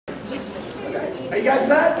Are you guys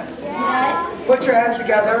set? Yes. Put your hands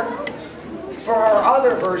together for our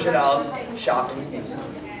other version of shopping music.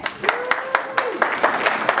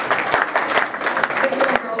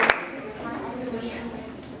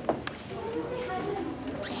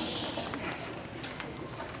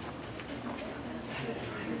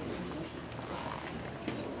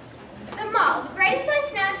 The mall, the greatest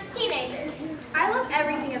place known to teenagers. I love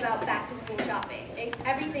everything about back-to-school shopping.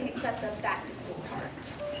 Everything except the back-to-school part.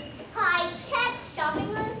 Supply, check.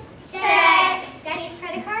 Shopping list? Check. Daddy's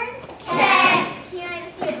credit card? Check. Can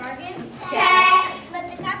I see a bargain? Check. Let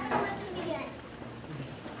the capitalism begin.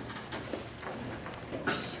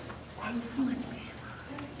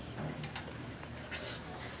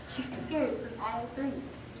 She's scared of aisle 3.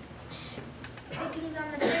 Cookies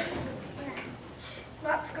on the business.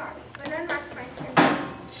 Lots of cars, but unmarked price.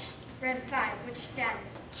 Red 5, which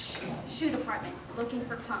status? Shoe department, looking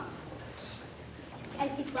for pumps. I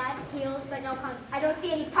see flats, heels, but no pumps. I don't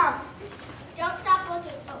see any pumps. Don't stop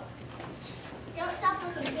looking. Oh. Don't stop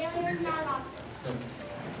looking. Failure is not an option.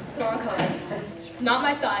 Wrong color. Not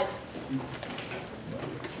my size.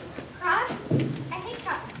 Crocs? I hate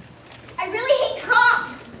Crocs. I really hate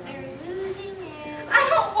Crocs. They're losing it. I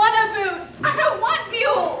don't want a boot. I don't want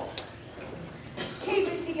mules. Keep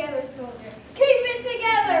it together, soldier. Keep it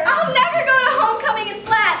together. I'll never go to homecoming in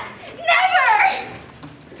flats. Never!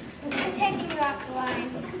 I'm taking you off the line.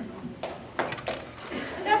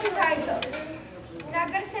 Don't be sorry, soldier. We're not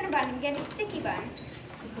going to Cinnabon and get a sticky bun.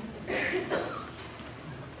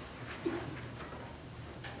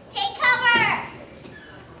 Take cover!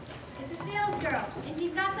 It's a sales girl, and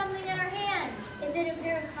she's got something in her hands. Is it a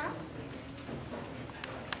pair of pumps?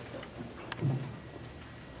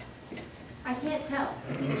 I can't tell.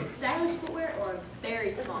 It's either stylish footwear or a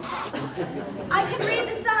very small pump. I can read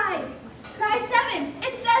the sign. Size 7.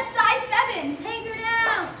 It says size 7. Take her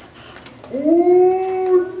down.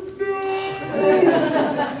 Oh no!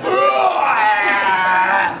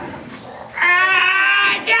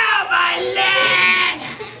 No, my leg!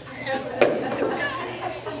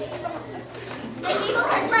 The eagle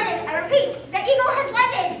has landed. I repeat, the eagle has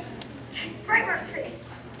landed. Great work, trees.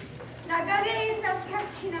 Now go get yourself a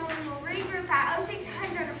cappuccino and we'll regroup at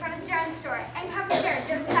 0600 in front of the Jones store and come prepared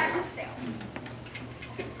during the sidewalk sale.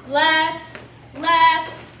 Left,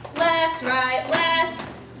 left, left, right, left.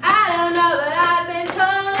 I don't know, but I've been told.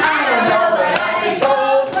 I don't know, but I've been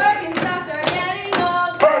told. Birkenstocks are getting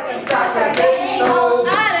old. Birkenstocks are getting old.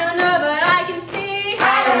 I don't know, but I can see.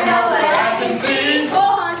 I don't know, but I can see.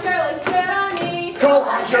 Cole Haan sure looks good on me. Cole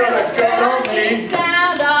Haan sure looks good on me.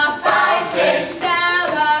 Sound off. 5, 6,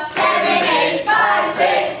 Sound off. 7, 8, 5,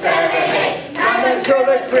 6, 7, 8. And it sure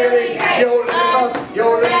looks really great. Your nails,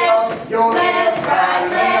 your nails, your nails, right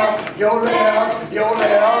nails, your nails, your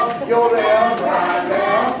nails, your nails, right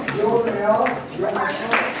nails, your nails, right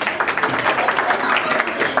nails.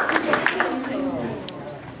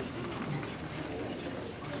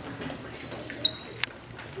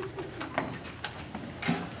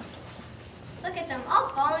 Look at them, all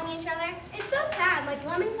following each other. It's so sad, like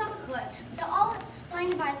lemmings off a cliff. They're all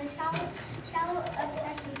blinded by the shallow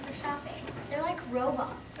obsession for shopping. They're like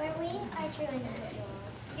robots. But we are true individuals.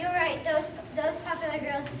 You're right. Those popular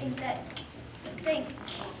girls think they're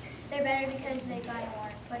better because they buy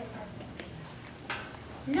more, but it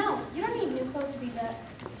doesn't. No, you don't need new clothes to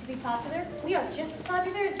be popular. We are just as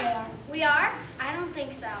popular as they are. We are? I don't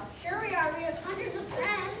think so. Sure we are. We have hundreds of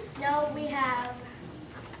friends. No, we have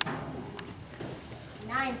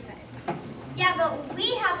 9 friends. Yeah, but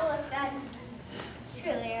we have a look that's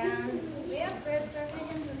truly our own. We have first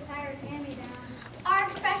revisions and tired hand-me-downs. Our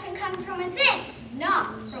expression comes from within,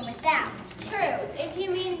 not from without. True, if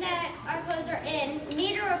you mean that our clothes are in,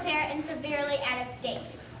 need a repair, and severely out of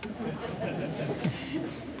date.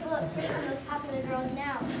 Look, here come those popular girls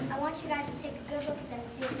now. I want you guys to take a good look at them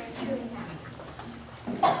and see if they're truly happy.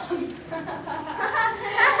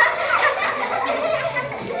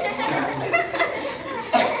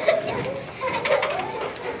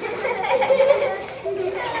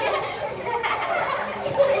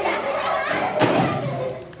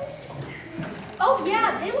 Oh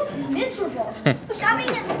yeah, they look miserable. Shopping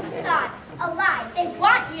is a facade, a lie. They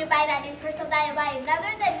want you to buy that new purse, so that you buy another,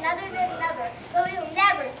 then another, then another. But we will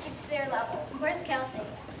never stoop to their level. Where's Kelsey?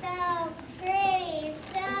 So pretty,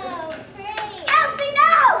 so pretty. Kelsey,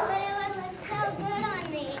 no! But it would look so good on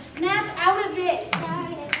me. Snap out of it.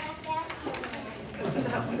 Sorry to back that.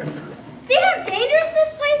 See how dangerous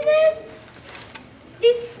this place is?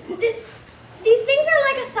 These things are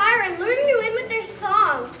like a siren luring you in with their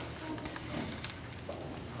song.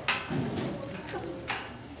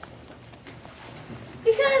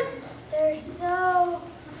 Because they're so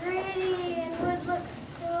pretty and would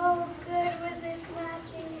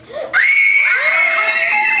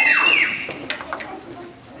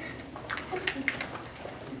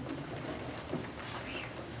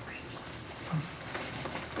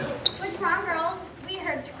Come on, girls. We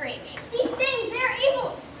heard screaming. These things, they're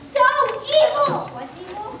evil. So evil. What's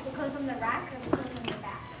evil? The clothes on the rack or the clothes on your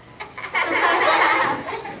back?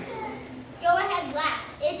 Go ahead,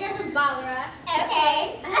 laugh. It doesn't bother us.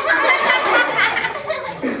 Okay.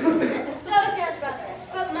 So it does bother us.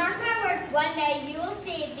 But mark my words, one day you will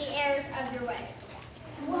see the errors of your way.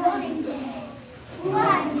 One day.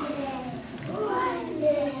 One day. One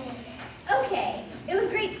day. Okay, it was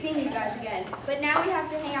great seeing you guys again, but now we have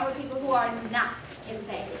to hang out with people who are not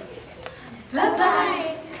insane.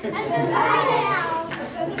 Bye-bye. And goodbye now.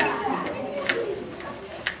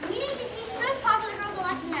 We need to teach those popular girls a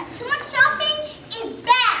lesson that too much shopping is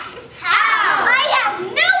bad. How? I have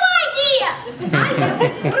no idea. I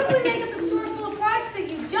do. What if we make up a store full of products that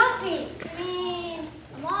you don't need? I mean,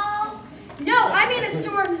 a mall? No, I mean a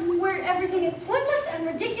store where everything is pointless and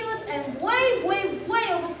ridiculous and way, way, way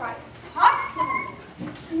overpriced.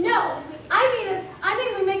 No, I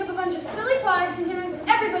mean we make up a bunch of silly products and convince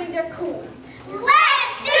everybody they're cool.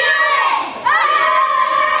 Let's do it!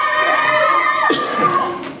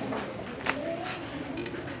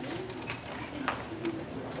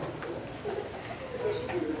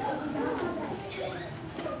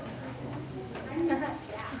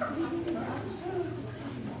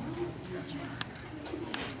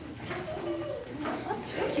 What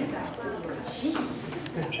took you guys so long? Jeez.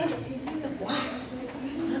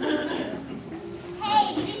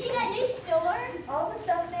 Hey, did you see that new store? All the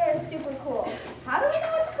stuff there is super cool. How do we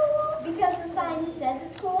know it's cool? Because the sign says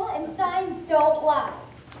it's cool and signs don't lie.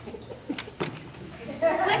 Look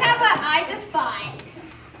at what I just bought.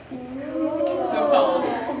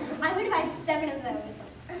 I'm going to buy 7 of those.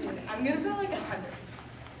 I'm gonna go like 100.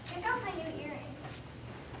 Check out my new earrings.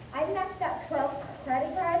 I maxed out 12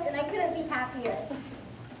 credit cards and I couldn't be happier.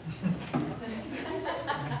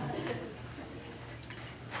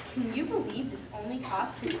 Can you believe this only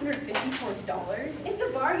cost $654? It's a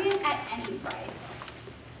bargain at any price.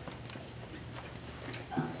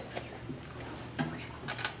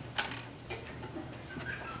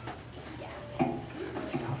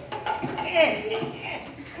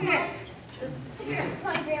 Come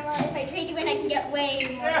on, Grandma. If I trade you in, I can get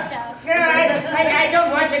way more stuff. No, I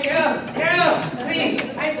don't want to go. No, please,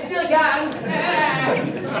 I'm still young.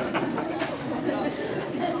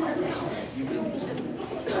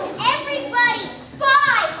 Everybody,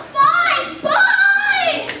 buy, buy,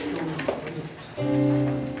 buy!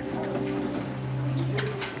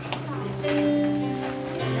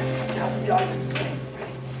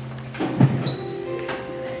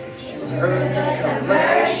 Heard the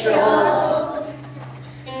commercials,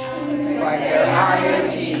 right there on your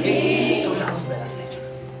TV.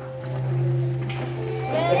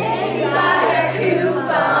 They got their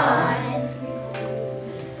coupons.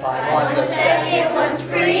 Buy one, the second one's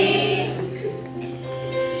free.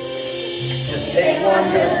 Just take one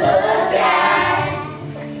good look at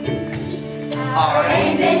our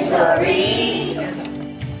inventory,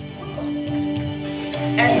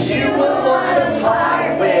 and you will multiply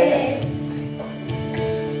with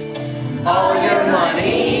all your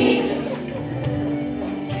money.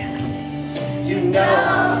 You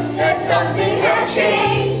know that something has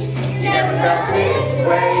changed. You never felt this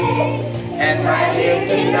way. And right here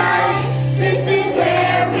tonight, this is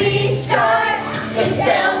where we start to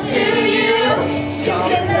sell to you. You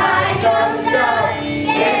can buy some stuff,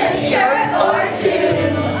 get a shirt or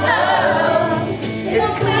two. Oh,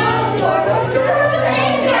 it's cool for both girls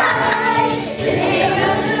and guys. It ain't no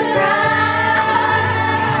surprise.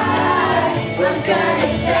 I'm gonna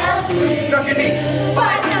sell to you.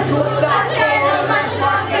 Buy some cool stuff, get a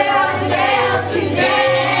lunchbox, they're on sale today.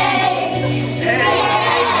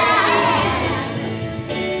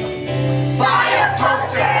 Buy a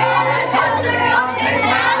poster and a toaster on the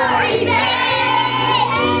Mallory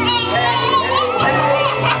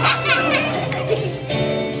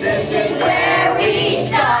This is where we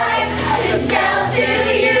start to sell to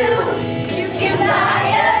you. You can buy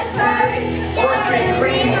a purse or a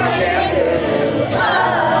cream or shampoo. Oh,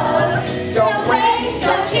 don't wait,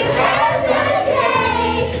 don't you hesitate.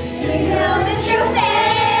 You know that you're paid.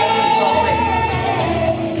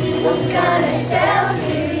 We're gonna sell to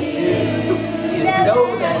you. You know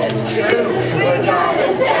that it's true. We're gonna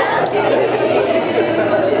sell to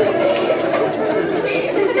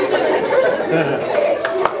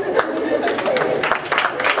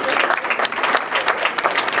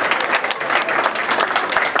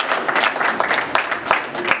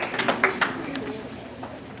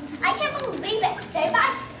I can't believe it. They buy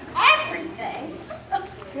everything.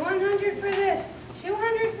 100 for this,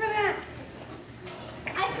 200 for that.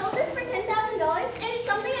 I sold this for $10,000 and it's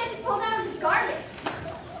something I just pulled out of the garbage.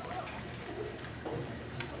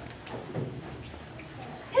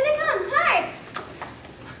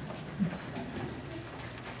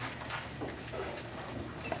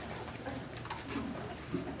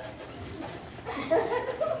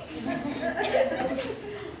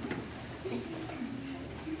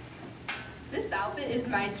 outfit is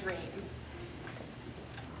my dream.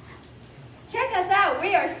 Check us out.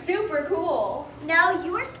 We are super cool. No,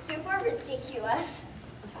 you are super ridiculous.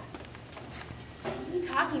 What are you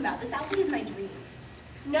talking about? This outfit is my dream.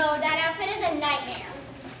 No, that outfit is a nightmare.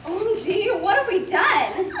 Oh, gee, what have we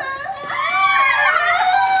done?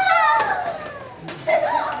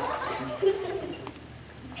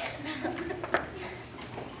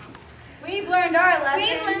 We've learned our lesson.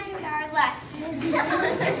 We learned our lesson.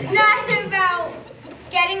 It's not about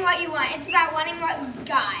getting what you want. It's about wanting what you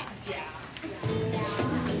got. Yeah.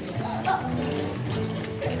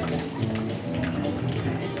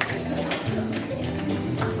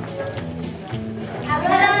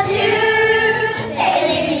 Little shoes, they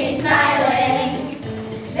leave me smiling.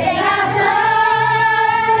 They got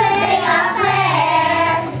clothes, they got flair.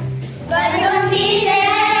 But I don't need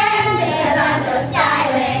them because I'm so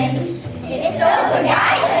styling. It's so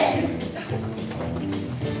beguiling.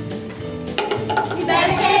 You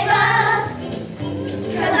better shape up,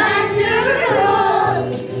 cause I'm super cool.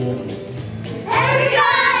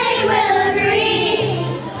 Everybody will agree.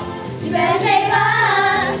 You better shape up.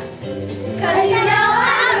 Cause you know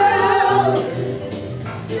I'm a rule.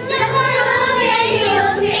 Just one look and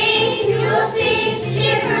you will see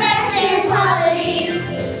sheer perfection qualities.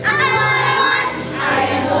 I'm the one I want, I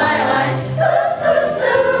am the one I want. Ooh, ooh,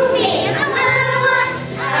 ooh, me. I'm the one I want,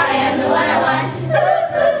 I am the one I want. Ooh,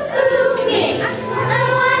 ooh, ooh, me. I'm the one I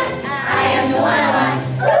want, I am the one I want.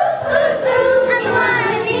 Ooh, ooh, ooh, I'm the one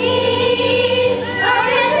I need. Oh,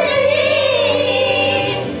 yes, indeed.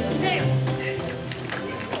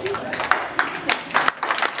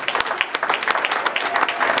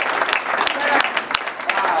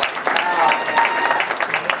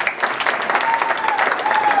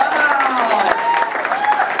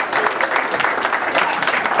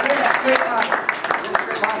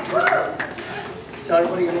 Tell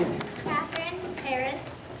everybody your name. Catherine, Paris,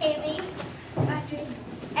 Haley, Patrick,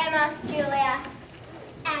 Emma, Julia,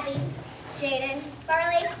 Abbie, Jaden,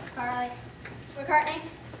 Carly, McCartney,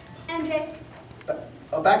 MJ,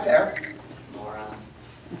 Oh, back there.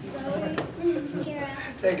 Zoe, Kira.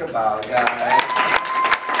 Take a bow, guys.